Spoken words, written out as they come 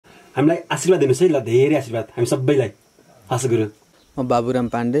हामीलाई आशीर्वाद दिनुहोस् है ल, धेरै आशीर्वाद हामी सबैलाई। हस् गुरु। म बाबुराम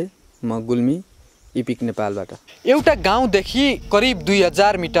पाण्डे, म गुल्मी इपिक नेपालबाट। एउटा गाउँदेखि करिब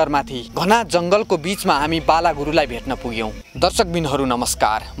 2000 मिटर माथि घना जङ्गलको बीचमा हामी बाला गुरुलाई भेट्न पुग्यौँ। दर्शकबिनहरू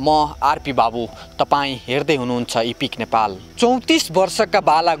नमस्कार, म आरपी बाबु, तपाईँ हेर्दै हुनुहुन्छ इपिक नेपाल। 34 वर्षका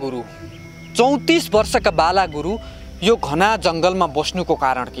बाला गुरु, 34 वर्षका बाला गुरु यो घना जङ्गलमा बस्नुको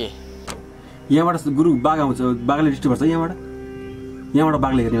कारण के? यहाँबाट गुरु बाघ आउँछ, बाघले डिस्टर्ब गर्छ। यहाँबाट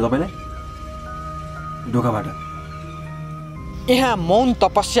बाघले हेर्ने हो तपाईँलाई ढोकाबाट। यहाँ मौन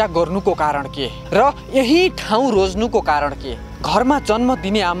तपस्या गर्नुको कारण के र यही ठाउँ रोज्नुको कारण के? घरमा जन्म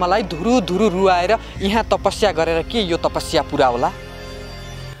दिने आमालाई धुरु धुरु रुवाएर यहाँ तपस्या गरेर के यो तपस्या पुरा होला?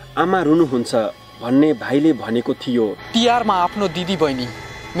 आमा रुनुहुन्छ भन्ने भाइले भनेको थियो। तिहारमा आफ्नो दिदी बहिनी,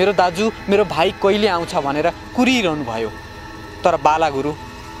 मेरो दाजु, मेरो भाइ कहिले आउँछ भनेर कुरिरहनु भयो। तर बाला गुरु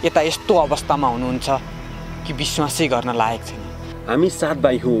यता यस्तो अवस्थामा हुनुहुन्छ कि विश्वासै गर्न लायक छैन। हामी 7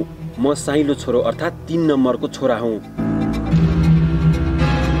 भाइ हौँ। म साइलो छोरो अर्थात् 3 नम्बरको छोरा हुँ।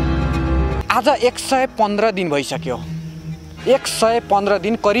 आज 115 दिन भइसक्यो। 115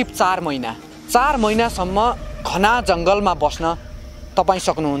 दिन, करिब 4 महिना। 4 महिनासम्म घना जङ्गलमा बस्न तपाईँ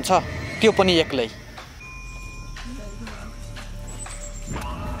सक्नुहुन्छ, त्यो पनि एक्लै।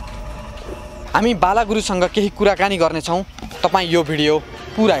 हामी बाला गुरुसँग केही कुराकानी गर्नेछौँ। तपाईँ यो भिडियो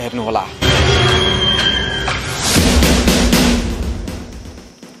पुरा हेर्नुहोला।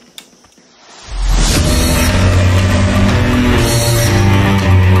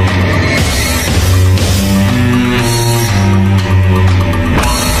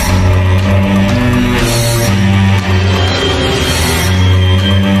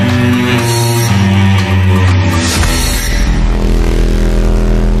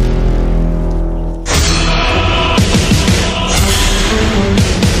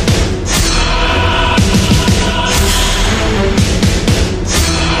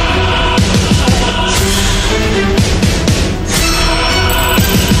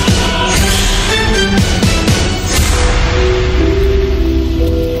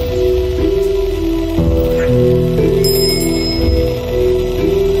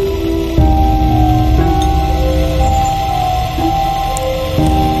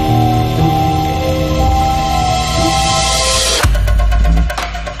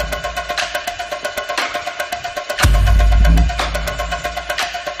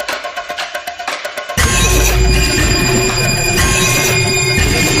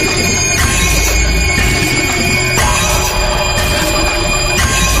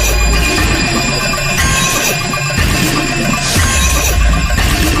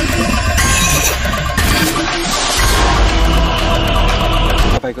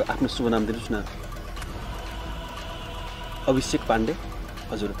 तपाईँको आफ्नो शुभ नाम दिनुहोस् न। अभिषेक पाण्डे।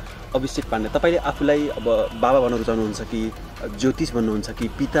 हजुर, अभिषेक पाण्डे। तपाईँले आफूलाई अब बाबा भन्न रुचाउनुहुन्छ कि ज्योतिष भन्नुहुन्छ कि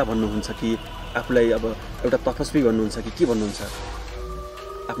पिता भन्नुहुन्छ कि आफूलाई अब एउटा तपस्वी भन्नुहुन्छ कि के भन्नुहुन्छ?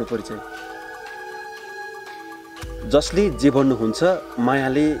 आफ्नो परिचय। जसले जे भन्नुहुन्छ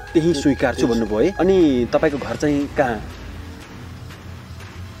मायाले त्यही स्वीकार्छु भन्नुभयो है। अनि तपाईँको घर चाहिँ कहाँ?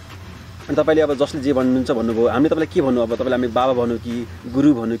 अनि तपाईँले अब जसले जे भन्नुहुन्छ भन्नुभयो, हामीले तपाईँलाई के भन्नु? अब तपाईँलाई हामी बाबा भनौँ कि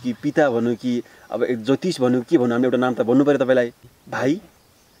गुरु भनौँ कि पिता भनौँ कि अब ज्योतिष भनौँ के भन्नु? हामीले एउटा नाम त भन्नु पऱ्यो तपाईँलाई। भाइ,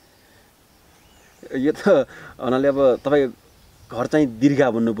 यो त हुनाले अब तपाईँ घर चाहिँ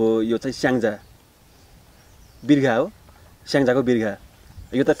दीर्घा भन्नुभयो, यो चाहिँ स्याङ्जा बिर्घा हो, स्याङ्जाको बिर्घा।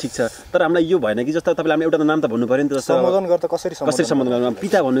 यो त ठिक छ, तर हामीलाई यो भएन कि जस्तो तपाईँले हामीले एउटा नाम त भन्नु पऱ्यो नि त। सम्बोधन गर्दा कसरी सम्बोधन गर्नु?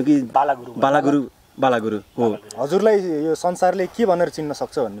 पिता भन्नु कि बाला गुरु हो। हजुरलाई यो संसारले के भनेर चिन्न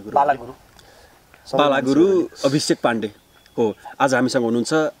सक्छ भन्ने कुरा? बाला गुरु अभिषेक पाण्डे हो। आज हामीसँग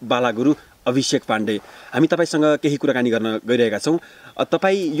हुनुहुन्छ बाला गुरु अभिषेक पाण्डे। हामी तपाईँसँग केही कुराकानी गर्न गइरहेका छौँ।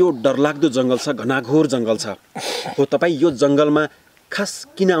 तपाईँ यो डरलाग्दो जङ्गल छ, घनाघोर जङ्गल छ हो। तपाईँ यो जङ्गलमा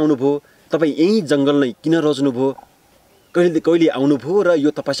खास किन आउनुभयो? तपाईँ यही जङ्गल नै किन रोज्नुभयो? कहिले आउनुभयो र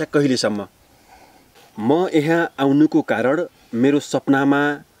यो तपस्या कहिलेसम्म? म यहाँ आउनुको कारण मेरो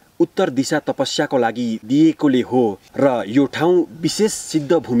सपनामा उत्तर दिशा तपस्याको लागि दिएकोले हो र यो ठाउँ विशेष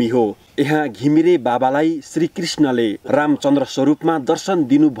सिद्ध भूमि हो। यहाँ घिमिरे बाबालाई श्रीकृष्णले रामचन्द्र स्वरूपमा दर्शन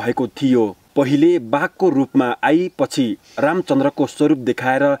दिनुभएको थियो। पहिले बाघको रूपमा आएपछि रामचन्द्रको स्वरूप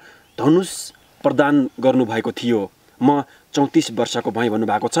देखाएर धनुष प्रदान गर्नुभएको थियो। म 34 वर्षको भएँ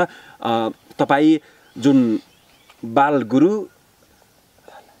भन्नुभएको छ। तपाईँ जुन बाला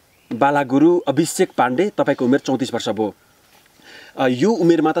गुरु अभिषेक पाण्डे, तपाईँको उमेर 34 वर्ष भयो। यो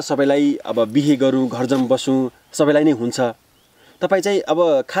उमेरमा त सबैलाई अब बिहे गरौँ, घर जाउँ, बसौँ सबैलाई नै हुन्छ। तपाईँ चाहिँ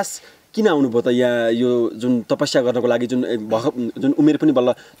अब खास किन आउनुभयो त यहाँ यो जुन तपस्या गर्नको लागि? जुन उमेर पनि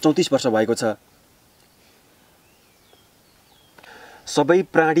बल्ल 34 वर्ष भएको छ। सबै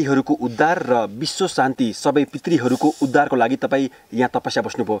प्राणीहरूको उद्धार र विश्व शान्ति सबै पितृहरूको उद्धारको लागि तपाईँ यहाँ तपस्या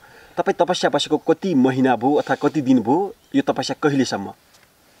बस्नुभयो। तपाईँ तपस्या बसेको कति महिना भयो अथवा कति दिन भयो? यो तपस्या कहिलेसम्म?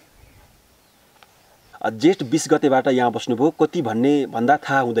 जेठ 20 गतेबाट यहाँ बस्नुभयो, कति भन्ने भन्दा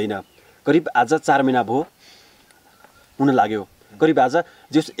थाहा हुँदैन। करिब आज 4 महिना भयो हुन लाग्यो। करिब आज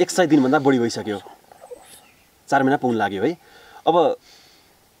जो 100 दिनभन्दा बढी भइसक्यो। 4 महिना पुग्न लाग्यो है। अब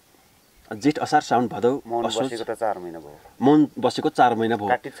जेठ असार साउन भदौ मौन बसेको त 4 महिना भयो। मौन बसेको 4 महिना भयो।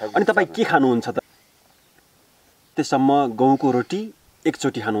 अनि तपाईँ के खानुहुन्छ त? त्यसम्म गहुँको रोटी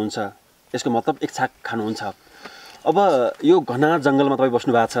एकचोटि खानुहुन्छ। यसको मतलब एक छाक खानुहुन्छ। अब यो घना जङ्गलमा तपाईँ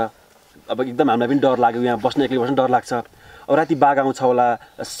बस्नु भएको छ। अब एकदम हामीलाई पनि डर लाग्यो, यहाँ बस्न एक्लै बस्न डर लाग्छ। अब राति बाघ आउँछ होला,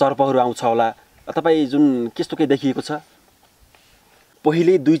 सर्पहरू आउँछ होला। तपाईँ जुन त्यस्तो केही देखिएको छ?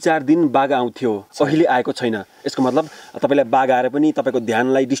 पहिले 2-4 दिन बाघ आउँथ्यो, अहिले आएको छैन। यसको मतलब तपाईँलाई बाघ आएर पनि तपाईँको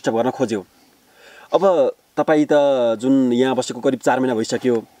ध्यानलाई डिस्टर्ब गर्न खोज्यो। अब तपाईँ त जुन यहाँ बसेको करिब 4 महिना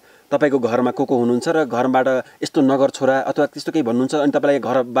भइसक्यो, तपाईँको घरमा को हुनुहुन्छ र घरबाट यस्तो नगर छोरा अथवा त्यस्तो केही भन्नुहुन्छ? अनि तपाईँलाई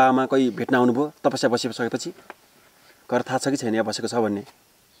घर बामा कोही भेट्न आउनुभयो तपस्या बसिसकेपछि? घर थाहा छ कि छैन यहाँ बसेको छ भन्ने?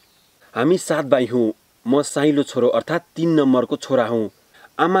 हामी 7 भाइ हौँ। म साइलो छोरो अर्थात् 3 नम्बरको छोरा हुँ।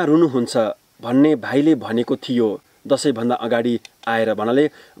 आमा रुनुहुन्छ भन्ने भाइले भनेको थियो दसैँभन्दा अगाडि आएर भन्नाले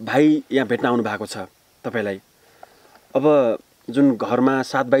भाइ यहाँ भेट्न आउनु भएको छ तपाईँलाई। अब जुन घरमा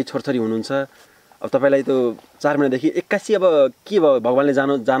 7 भाइ छोरछोरी हुनुहुन्छ, अब तपाईँलाई त 4 महिनादेखि 81 अब के भयो? भगवान्ले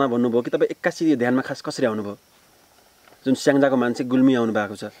जान भन्नुभयो कि तपाईँ 81 ध्यानमा खास कसरी आउनुभयो? जुन स्याङ्जाको मान्छे गुल्मी आउनु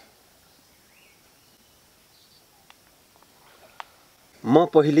भएको छ। म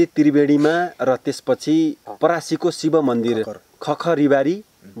पहिले त्रिवेणीमा र त्यसपछि परासीको शिव मन्दिर खखरिबारी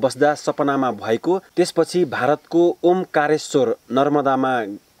बस्दा सपनामा भएको, त्यसपछि भारतको ओमकारेश्वर नर्मदामा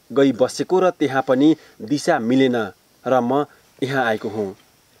गई बसेको र त्यहाँ पनि दिशा मिलेन र म यहाँ आएको हुँ।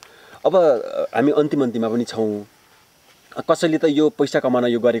 अब हामी अन्तिममा पनि छौँ। कसैले त यो पैसा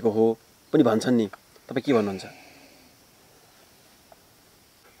कमाउन यो गरेको हो पनि भन्छन् नि। तपाईँ के भन्नुहुन्छ?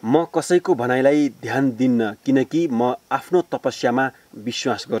 म कसैको भनाइलाई ध्यान दिन्न किनकि म आफ्नो तपस्यामा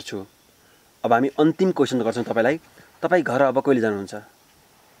विश्वास गर्छु। अब हामी अन्तिम क्वेसन गर्छौँ तपाईँलाई। तपाईँ घर अब कहिले जानुहुन्छ?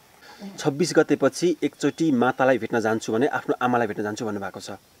 26 गतेपछि एकचोटि मातालाई भेट्न जान्छु भने आफ्नो आमालाई भेट्न जान्छु भन्नुभएको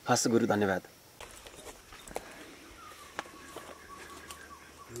छ। हस् गुरु, धन्यवाद।